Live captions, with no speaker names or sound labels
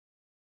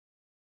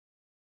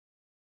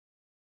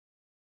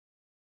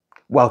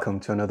Welcome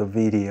to another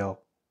video.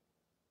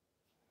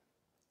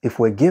 If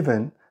we're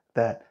given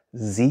that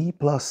z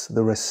plus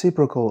the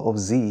reciprocal of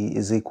z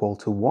is equal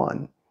to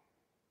 1,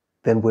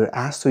 then we're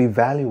asked to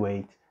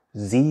evaluate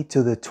z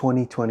to the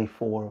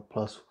 2024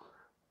 plus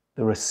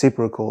the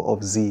reciprocal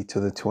of z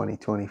to the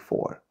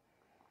 2024.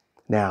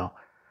 Now,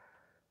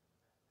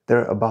 there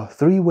are about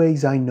 3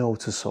 ways I know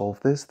to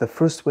solve this. The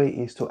first way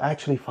is to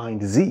actually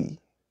find z.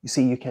 You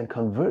see, you can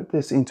convert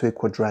this into a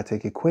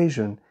quadratic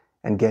equation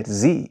and get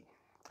z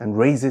and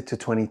raise it to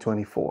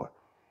 2024.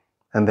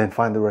 And then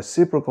find the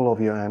reciprocal of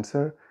your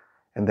answer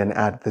and then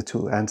add the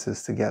two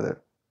answers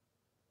together.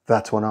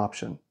 That's one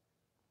option.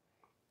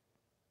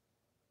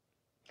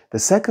 The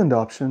second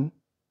option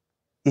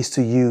is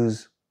to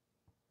use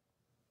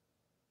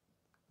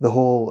the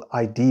whole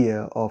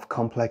idea of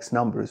complex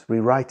numbers,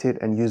 rewrite it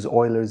and use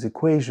Euler's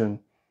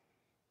equation.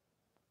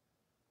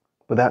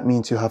 But that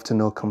means you have to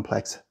know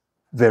complex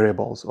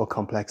variables or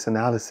complex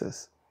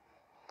analysis.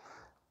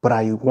 But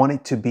I want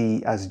it to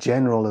be as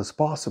general as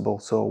possible,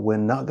 so we're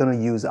not going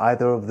to use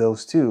either of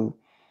those two,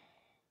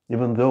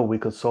 even though we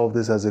could solve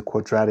this as a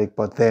quadratic,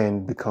 but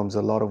then becomes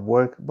a lot of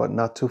work, but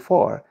not too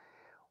far.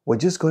 We're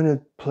just going to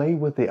play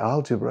with the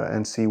algebra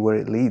and see where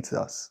it leads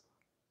us.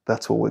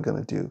 That's what we're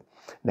going to do.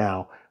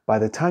 Now, by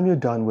the time you're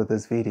done with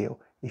this video,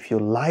 if you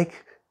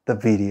like the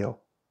video,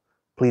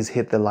 please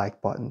hit the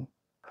like button.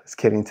 Let's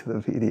get into the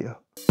video.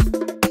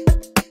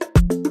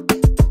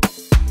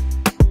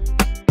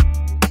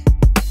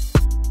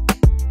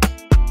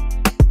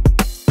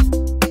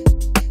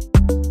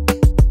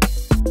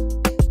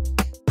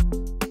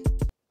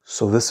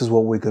 So this is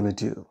what we're going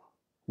to do.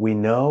 We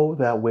know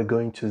that we're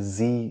going to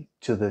z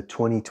to the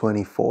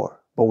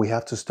 2024, but we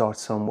have to start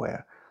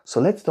somewhere.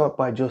 So let's start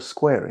by just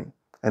squaring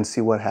and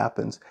see what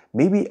happens.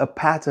 Maybe a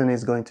pattern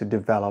is going to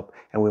develop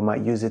and we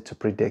might use it to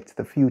predict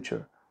the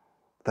future.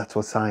 That's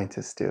what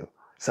scientists do.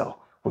 So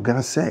we're going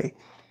to say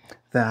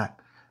that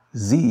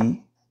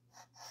z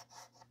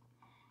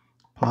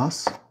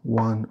plus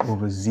 1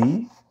 over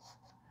z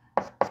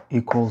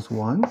equals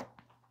 1.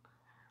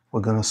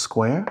 We're going to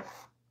square.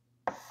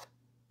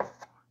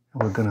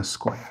 And we're going to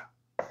square.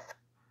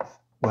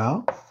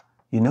 Well,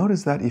 you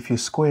notice that if you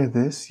square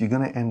this, you're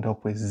going to end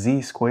up with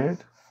z squared.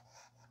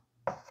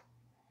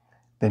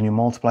 Then you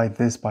multiply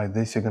this by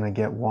this, you're going to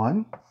get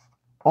 1.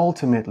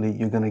 Ultimately,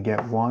 you're going to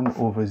get 1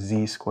 over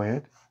z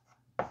squared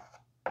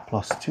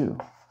plus 2.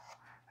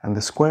 And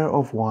the square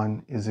of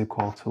 1 is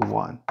equal to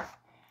 1.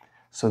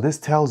 So this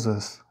tells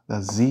us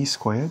that z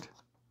squared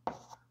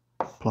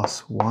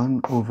plus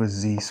 1 over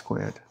z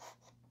squared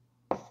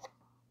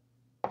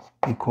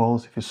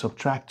equals, if you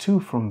subtract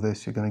 2 from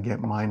this, you're going to get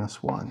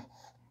minus 1.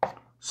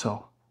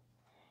 So,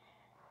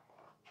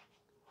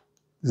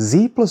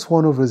 z plus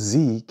 1 over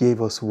z gave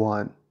us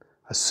 1.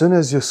 As soon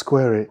as you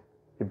square it,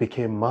 it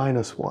became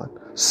minus 1.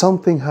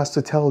 Something has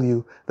to tell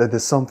you that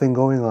there's something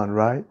going on,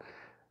 right?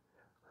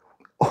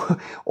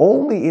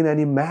 Only in an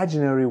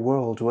imaginary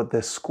world would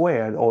the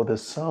squared or the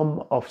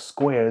sum of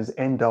squares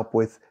end up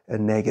with a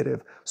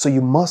negative. So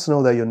you must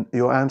know that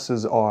your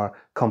answers are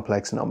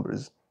complex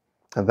numbers.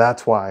 And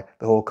that's why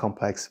the whole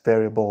complex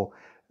variable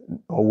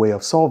or way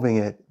of solving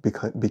it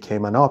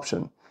became an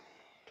option.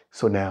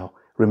 So now,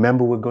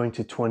 remember we're going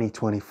to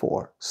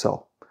 2024.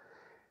 So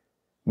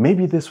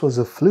maybe this was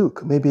a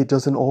fluke. Maybe it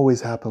doesn't always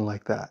happen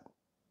like that.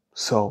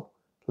 So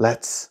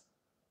let's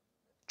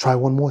try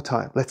one more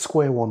time. Let's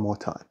square one more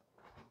time.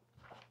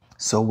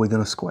 So we're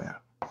going to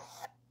square.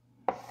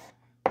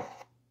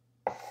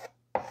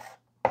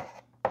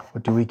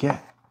 What do we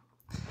get?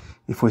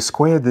 If we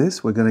square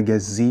this, we're going to get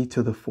z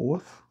to the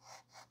 4th.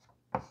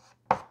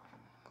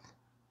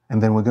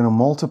 And then we're going to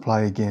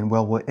multiply again.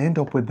 Well, we'll end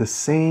up with the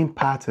same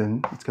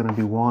pattern. It's going to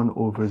be 1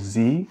 over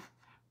z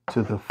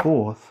to the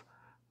 4th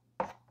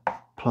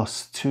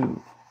plus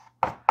 2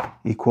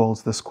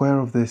 equals, the square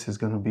of this is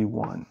going to be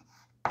 1.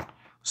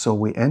 So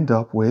we end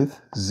up with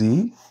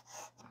z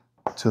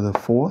to the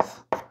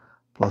 4th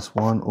plus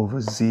 1 over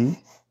z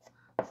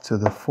to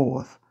the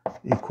 4th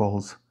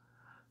equals,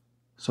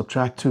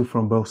 subtract 2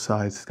 from both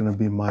sides, it's going to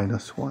be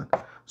minus 1.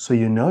 So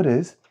you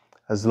notice,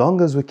 as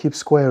long as we keep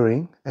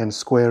squaring and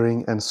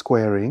squaring and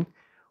squaring,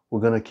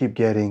 we're going to keep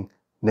getting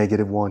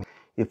negative 1.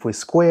 If we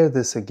square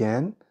this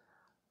again,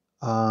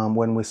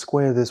 when we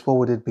square this, what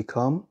would it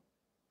become?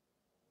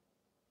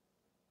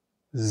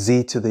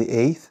 Z to the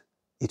 8th,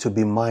 it would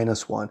be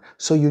minus 1.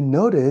 So you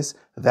notice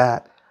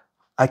that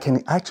I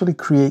can actually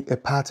create a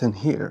pattern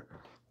here.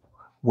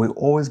 We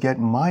always get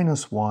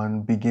minus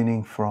 1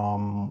 beginning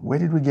from, where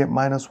did we get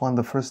minus 1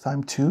 the first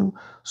time? 2.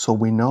 So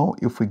we know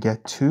if we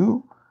get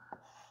 2,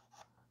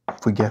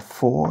 if we get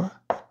 4,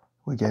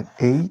 we get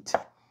 8,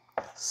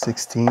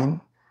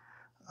 16,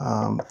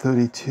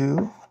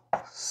 32,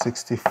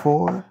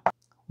 64,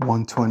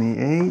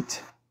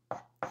 128,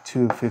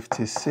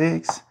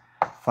 256,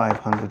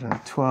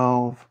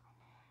 512.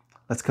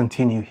 Let's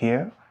continue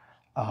here.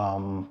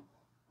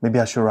 Maybe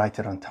I should write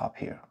it on top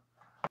here.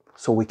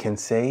 So we can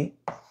say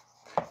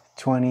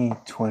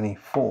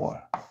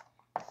 2024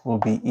 will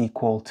be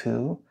equal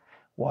to,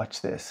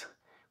 watch this,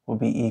 will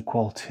be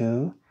equal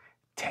to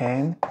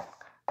 10,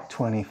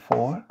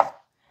 24.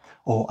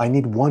 Oh, I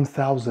need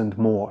 1,000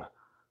 more,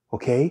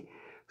 okay?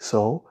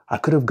 So I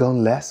could have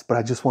gone less, but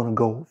I just want to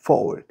go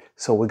forward.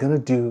 So we're going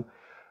to do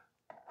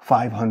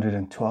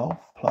 512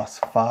 plus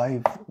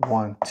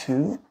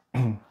 512.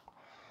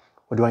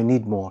 What do I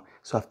need more?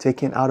 So I've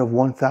taken out of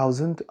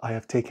 1,000, I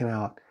have taken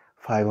out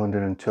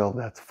 512.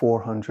 That's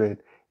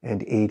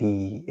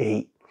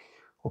 488.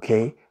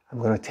 Okay, I'm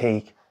going to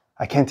take,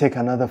 I can't take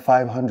another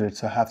 500,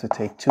 so I have to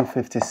take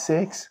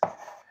 256.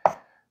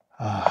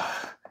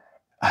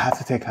 I have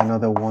to take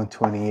another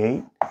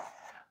 128.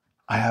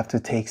 I have to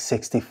take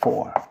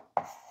 64.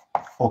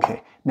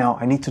 Okay, now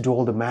I need to do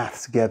all the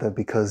maths together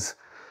because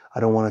I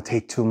don't want to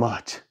take too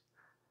much.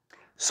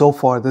 So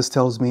far, this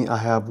tells me I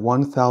have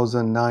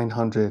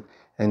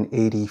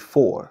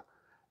 1,984,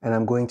 and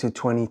I'm going to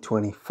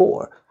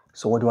 2024.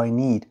 So what do I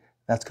need?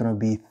 That's going to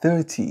be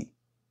 30.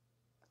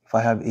 If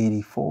I have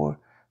 84,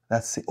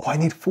 that's, oh, I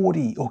need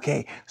 40.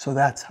 Okay, so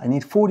I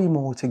need 40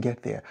 more to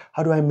get there.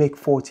 How do I make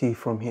 40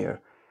 from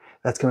here?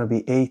 That's going to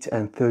be 8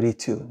 and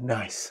 32.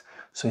 Nice.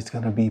 So it's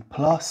going to be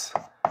plus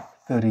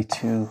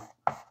 32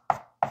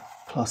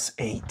 plus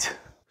 8.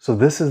 So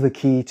this is the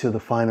key to the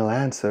final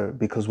answer,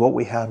 because what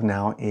we have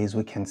now is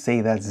we can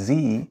say that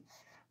z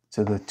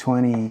to the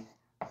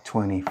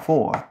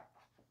 2024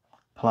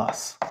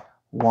 plus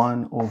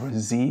 1 over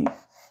z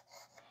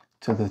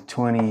to the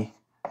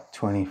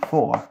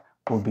 2024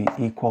 will be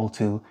equal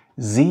to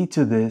z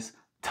to this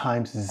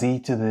times z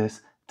to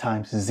this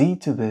times z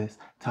to this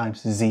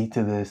times z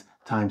to this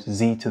times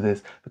z to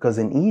this, because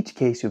in each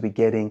case you'll be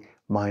getting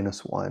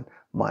minus 1,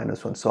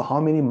 minus 1. So how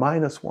many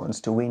minus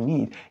 1s do we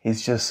need?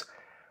 It's just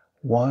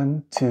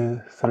 1, 2,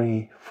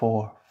 3,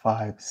 4,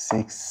 5,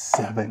 6,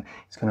 7.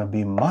 It's going to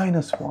be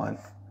minus 1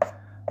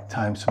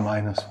 times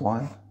minus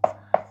 1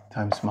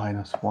 times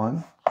minus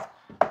 1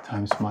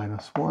 times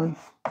minus 1.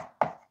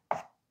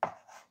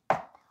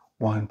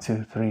 1,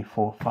 2, 3,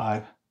 4,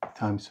 5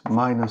 times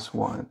minus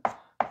 1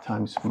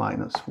 times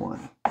minus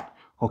 1.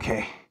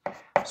 Okay,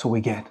 so we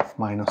get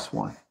minus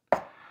 1.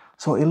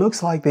 So it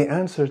looks like the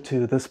answer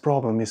to this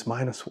problem is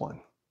minus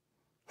 1.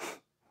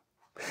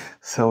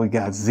 So we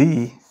got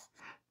z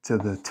to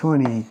the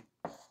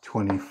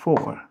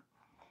 2024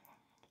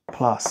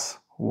 plus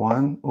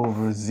 1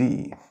 over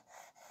z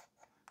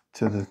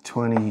to the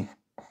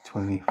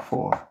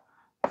 2024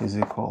 is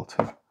equal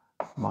to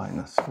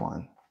minus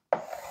 1.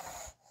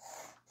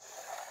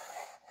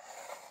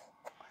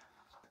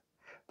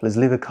 Please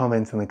leave a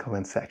comment in the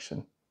comment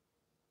section.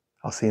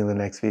 I'll see you in the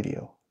next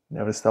video.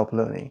 Never stop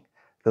learning.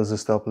 Those who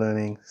stop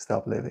learning,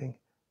 stop living.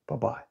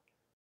 Bye-bye.